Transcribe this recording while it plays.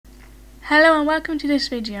Hello and welcome to this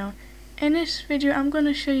video. In this video I'm going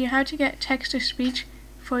to show you how to get text-to-speech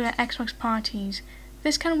for your Xbox parties.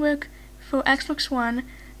 This can work for Xbox One,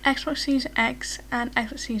 Xbox Series X and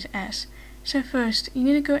Xbox Series S. So first you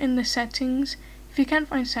need to go in the settings. If you can't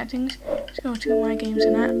find settings, just go to My Games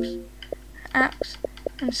and Apps,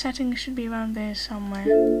 and settings should be around there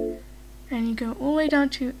somewhere. And you go all the way down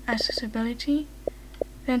to accessibility,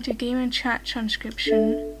 then to game and chat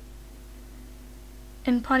transcription.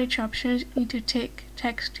 In party chat options, you need to take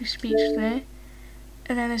text-to-speech there,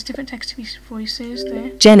 and then there's different text-to-speech voices there.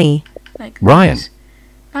 Jenny. Like Ryan. this.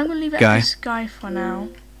 I'm going to leave it Guy. at this guy for now.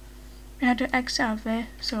 You have to X out of there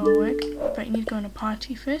so it'll work, but you need to go in a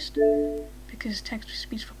party first, because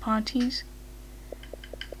text-to-speech for parties.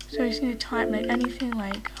 So you just need to type like anything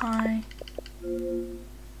like hi, and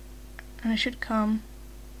it should come.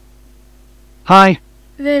 Hi.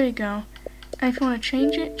 There we go. And if you want to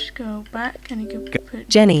change it, just go back and you can put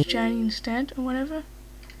Jenny instead or whatever.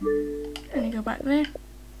 And you go back there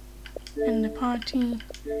in the party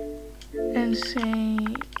and say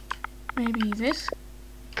maybe this.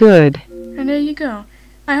 Good. And there you go.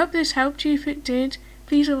 I hope this helped you. If it did,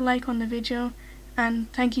 please leave a like on the video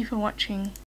and thank you for watching.